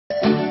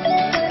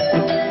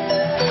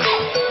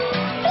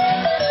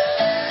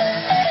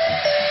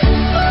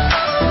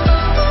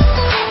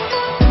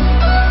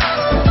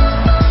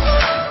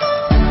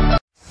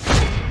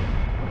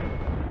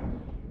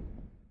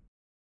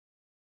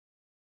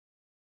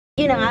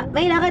Yun na nga,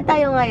 may lakad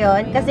tayo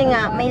ngayon kasi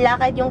nga may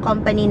lakad yung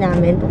company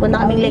namin. Pupunta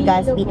kaming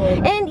Legazpi.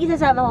 And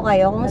isasama ko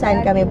kayo kung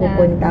saan kami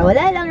pupunta.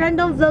 Wala lang,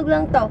 random vlog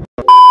lang to.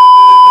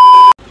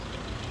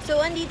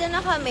 So, andito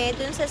na kami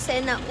dun sa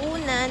Cena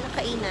Una na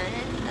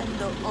kainan.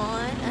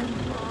 Andoon.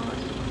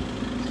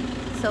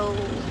 So,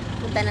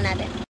 punta na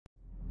natin.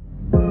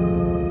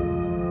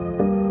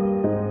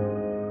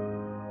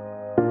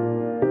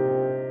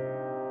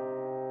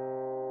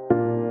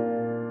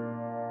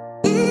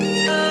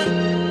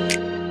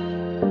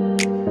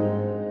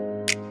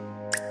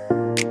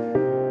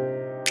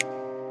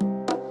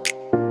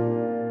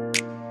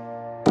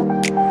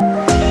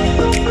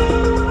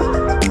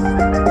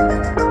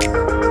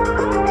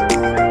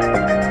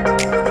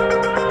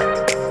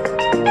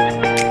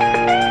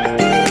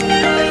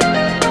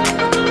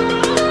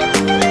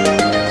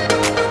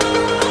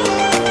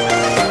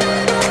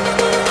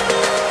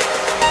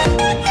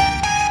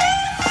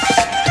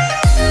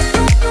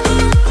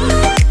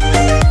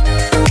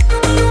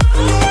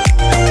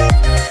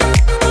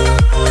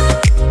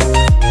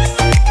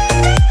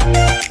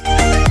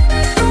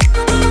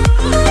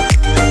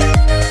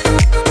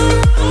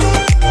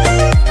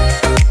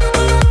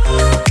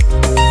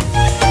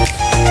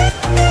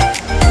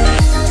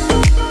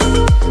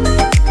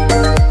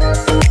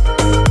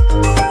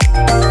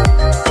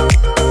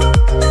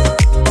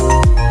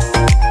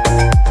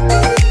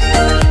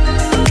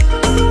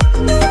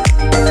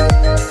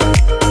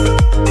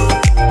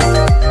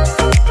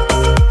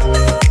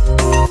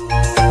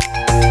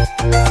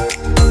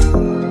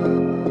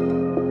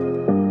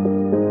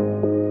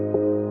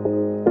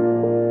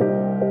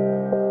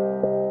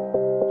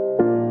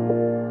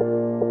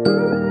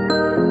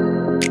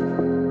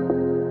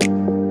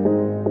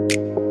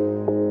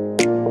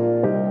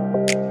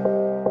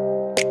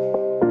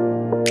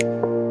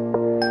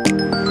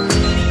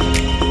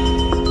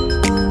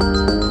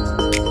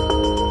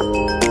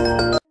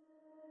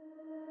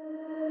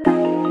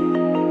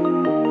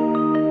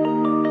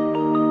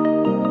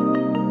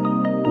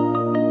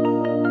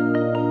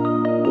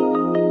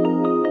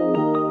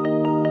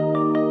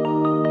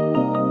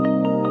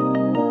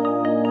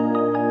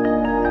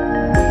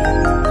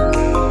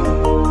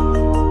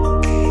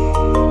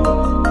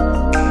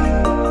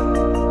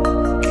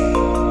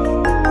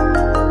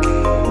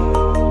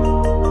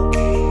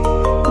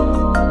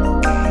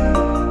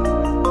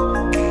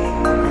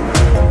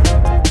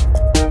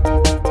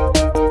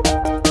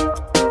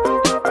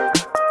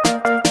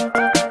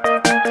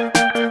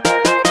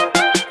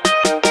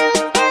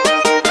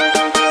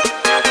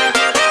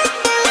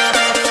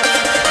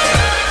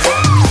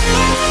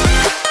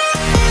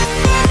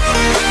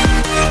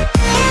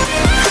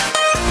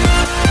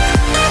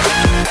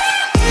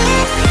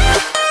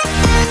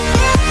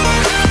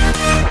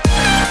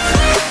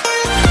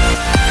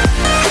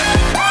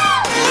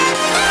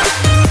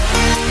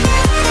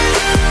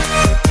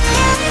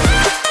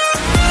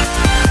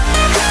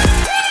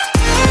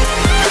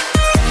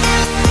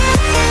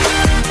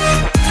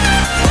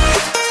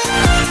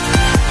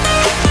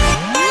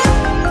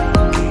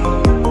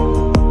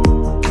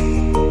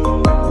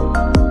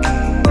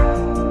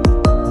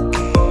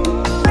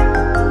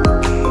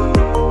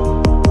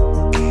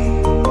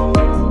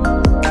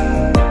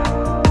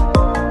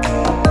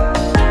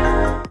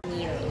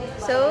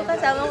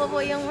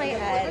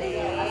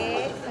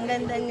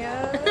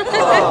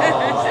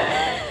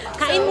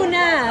 Kain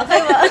muna!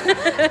 Okay ba?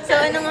 So,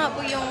 ano nga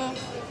po yung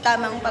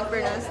tamang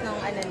pag-pronounce ng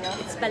ano nyo?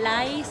 It's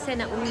Balay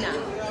Cena Una.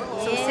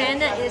 So,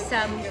 Cena is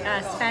a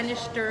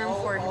Spanish term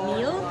for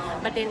meal,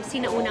 but then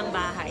sinaunang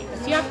bahay.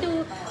 So, you have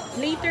to,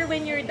 later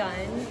when you're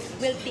done,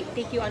 we'll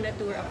take you on a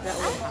tour of the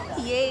old house.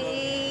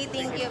 Yay!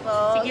 Thank you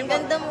po. Sige Ang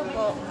ganda mo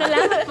po.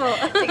 Salamat po.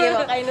 Sige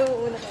po, kain na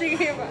muna.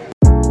 Sige po.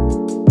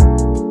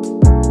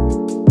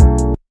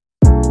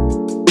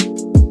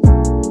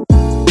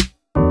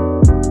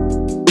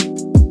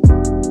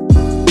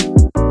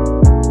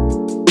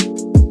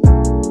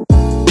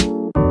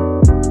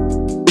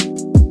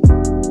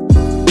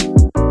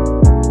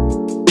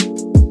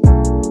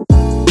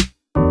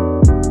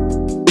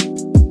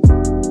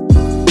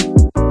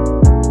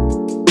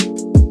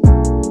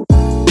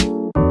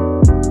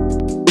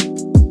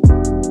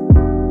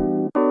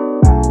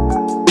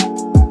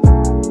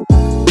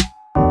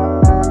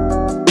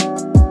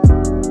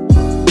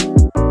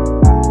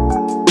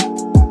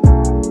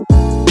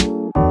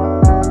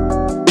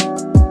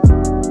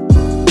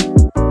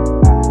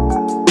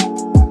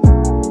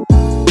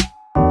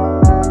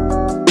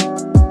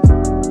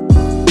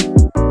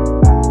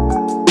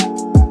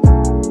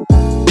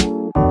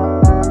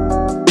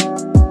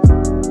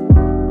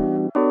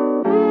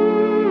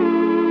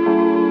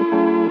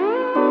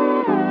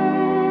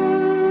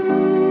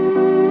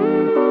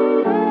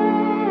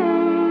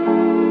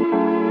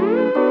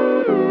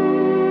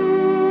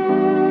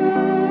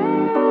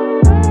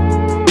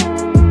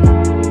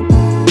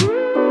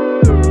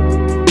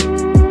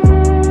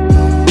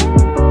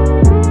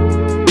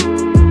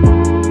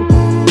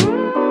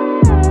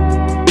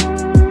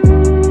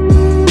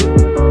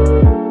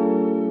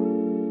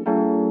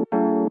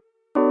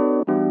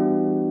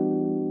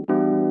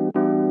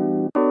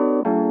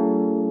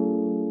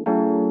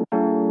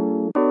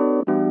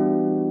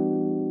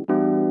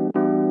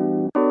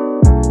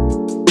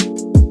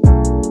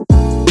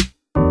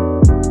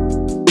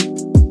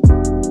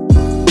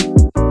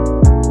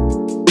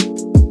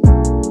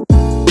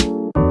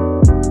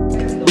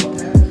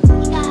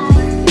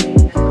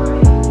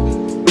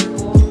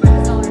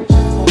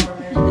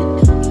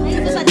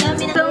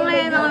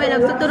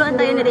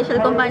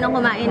 kung paano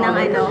kumain ng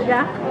ano.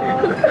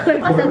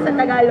 Kasag sa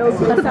Tagalog.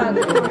 Kasag.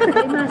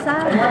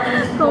 Alimasag.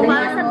 Kung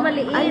paano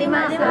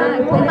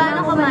alimasag. Kung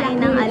paano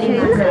kumain ng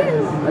alimasag.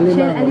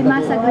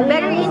 Alimasag.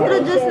 Pero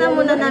introduce na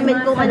muna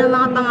namin kung ano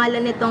mga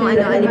pangalan nitong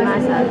ano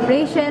alimasag.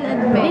 Rachel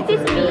and Meg. This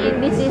is me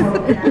and this is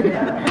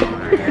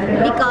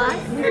because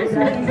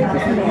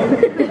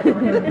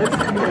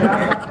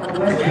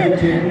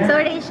so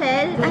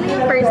Rachel, ano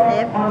yung first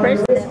step?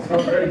 First step.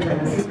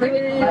 We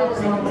will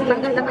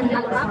tanggal na pang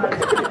alak.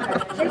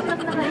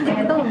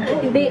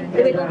 Hindi.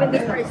 We will open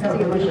this first.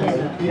 Sige, Rachel.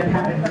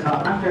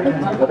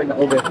 Open na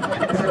oven.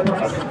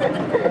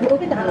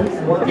 Open the house.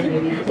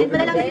 Then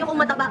malalagay yung kung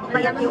mataba o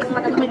kaya yung kung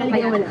mataba o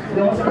kaya wala.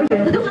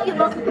 Dudok lang yun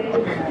mo.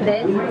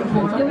 Then,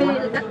 you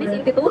will cut this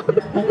into two.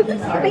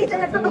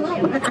 Rachel, nagtutulong.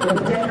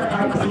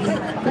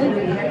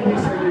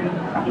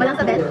 Malang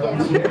sa bed?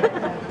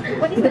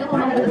 What is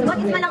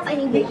malang sa in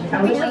English?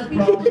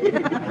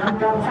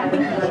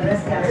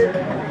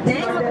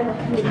 Then,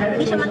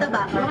 hindi siya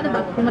mataba. Kung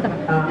mataba.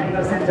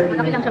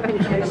 Malaki lang siya pero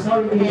hindi siya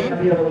mataba. Then,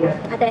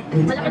 Ate,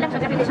 malaki lang siya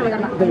pero hindi siya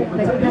mataba.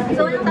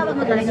 so anong tawag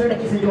mo doon?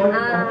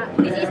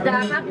 This is the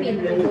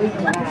happy.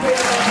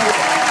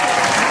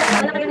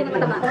 Malaki lang hindi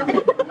mataba.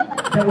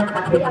 Walang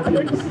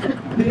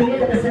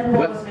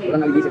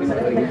nagigising sa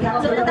sarili.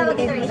 So anong tawag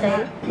dito,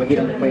 Rachel?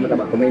 Maghirap kung may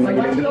mataba, kung may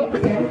mahilang dito.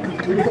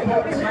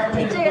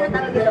 Rachel, anong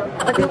tawag dito?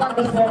 Pag you want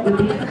this?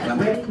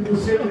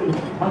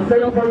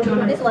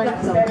 This one.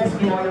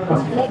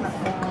 Legs.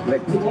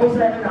 Like,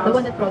 The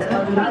one that froze.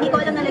 Hindi ko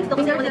alam na legs to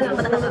kasi ako legs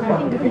yung patataba.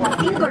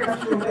 Fingers.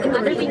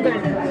 Mother finger.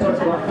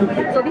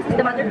 So this is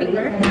the mother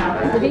finger.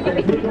 The baby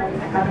finger.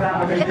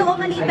 Ito ko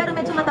maliit pero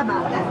medyo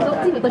mataba. So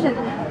sino to siya?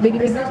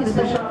 Baby finger, sino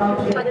to siya?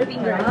 Mother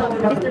finger.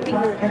 Sister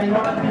finger.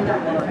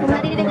 Kung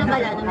narinig na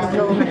pala na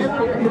medyo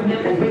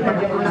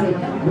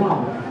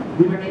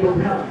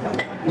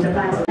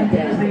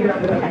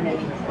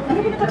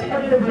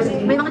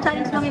may mga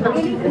challenge lang iba.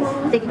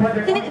 Sige.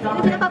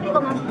 Pinapapi ko,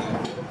 ma'am.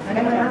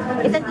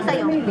 I-send ko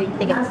sa'yo.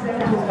 Sige.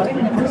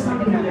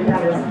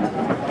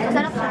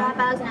 Masarap siya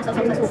pag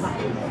sinasawsaw sa suka.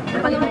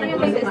 Pag yung yung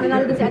places,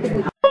 nanalo din si Ate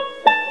Puti.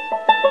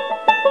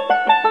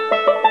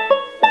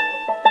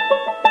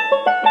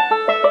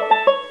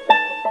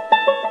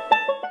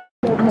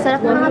 Ang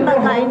sarap ng mga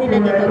pagkain nila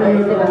dito,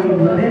 guys. Diba?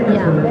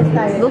 Yeah.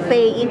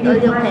 Buffet, eat all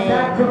you can.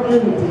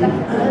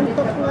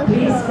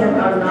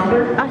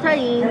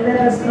 Actually,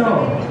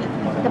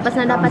 tapos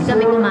na dapat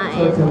kami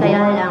kumain.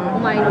 Kaya lang,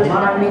 kumain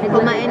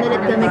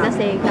ulit kami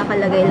kasi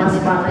kakalagay lang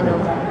itong ano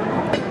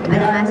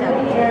masag.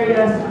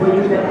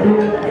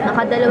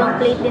 Nakadalawang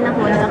plate din ako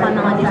at saka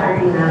mga dessert.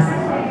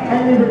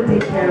 And we will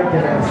take care of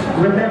them.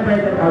 Remember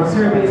that our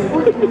service is for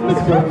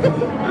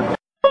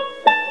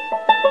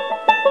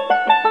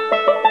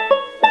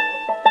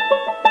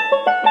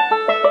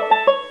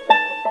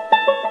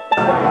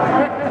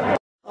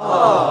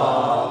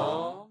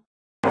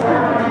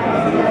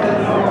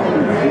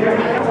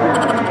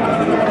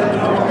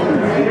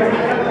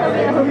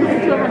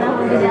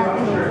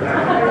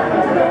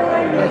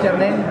what's your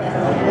name?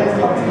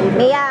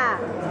 Mia!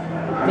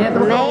 Mia,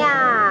 Mia!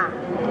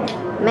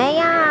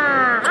 Mia!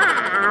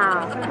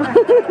 Ah!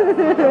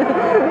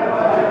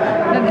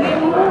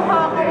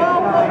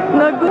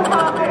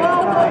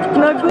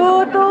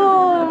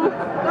 Nagutom!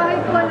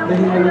 Kahit walang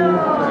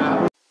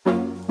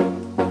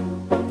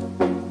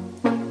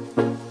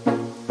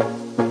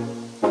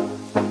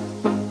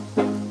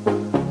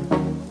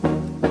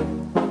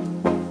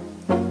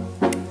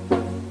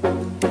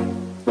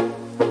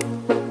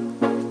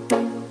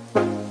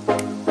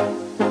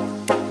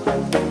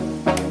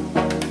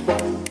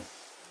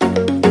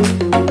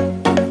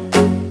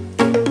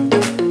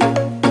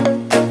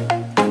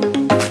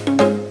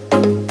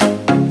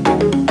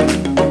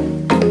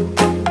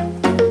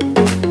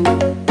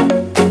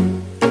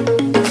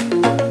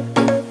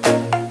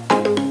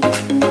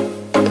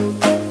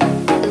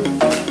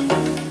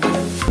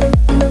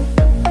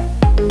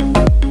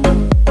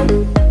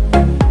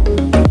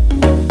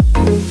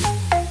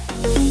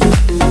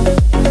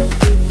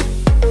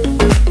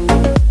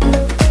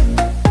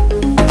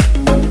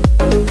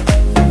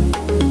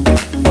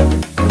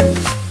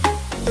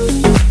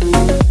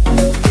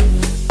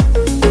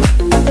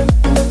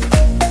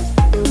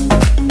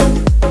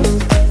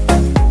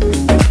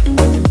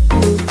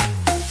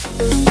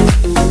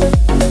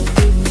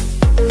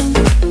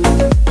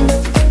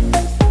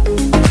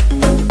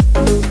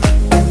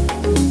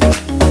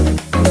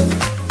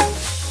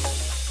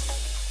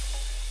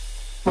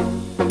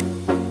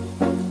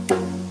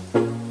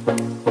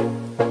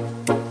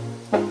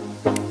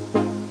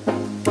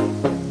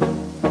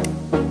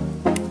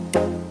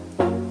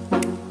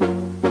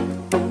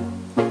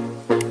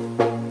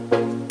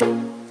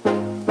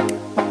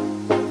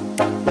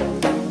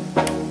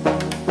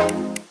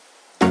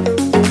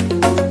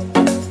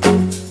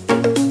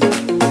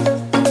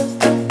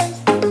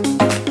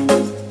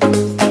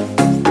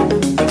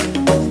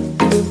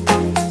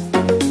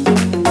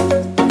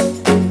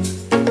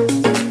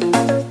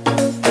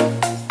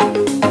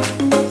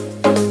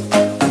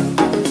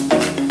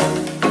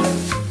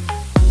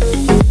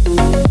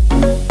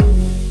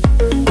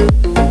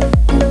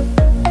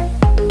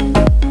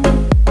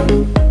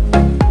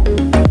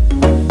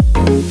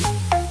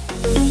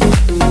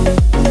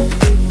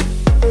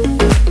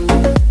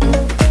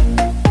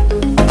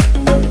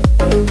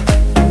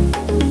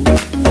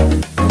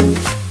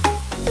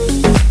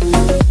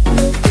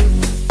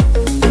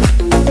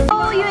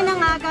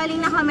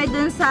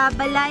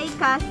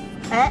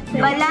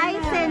Balay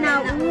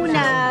Cena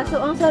Una.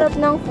 So, ang sarap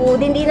ng food.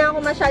 Hindi na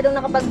ako masyadong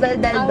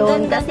nakapagdaldal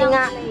doon kasi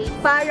nga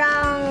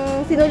parang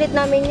sinulit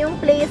namin yung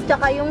place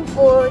tsaka yung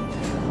food.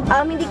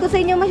 Hindi ko sa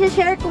inyo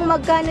masya-share kung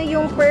magkano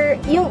yung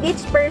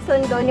each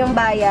person doon yung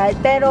bayad.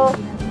 Pero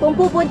kung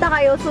pupunta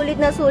kayo, sulit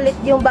na sulit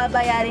yung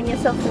babayarin nyo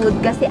sa food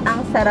kasi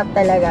ang sarap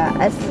talaga.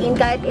 As in,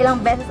 kahit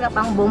ilang beses ka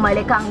pang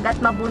bumalik hanggat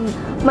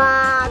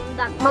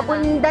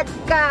mabundat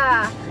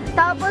ka.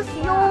 Tapos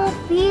yung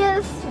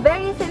feels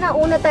very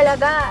sinauna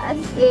talaga.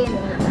 As in,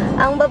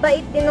 ang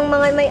babait din ng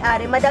mga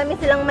may-ari. Madami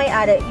silang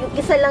may-ari. Yung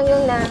isa lang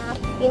yung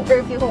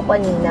na-interview ko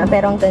kanina.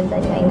 Pero ang ganda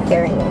niya, in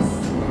fairness.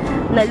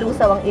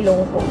 Nalusaw ang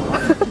ilong ko.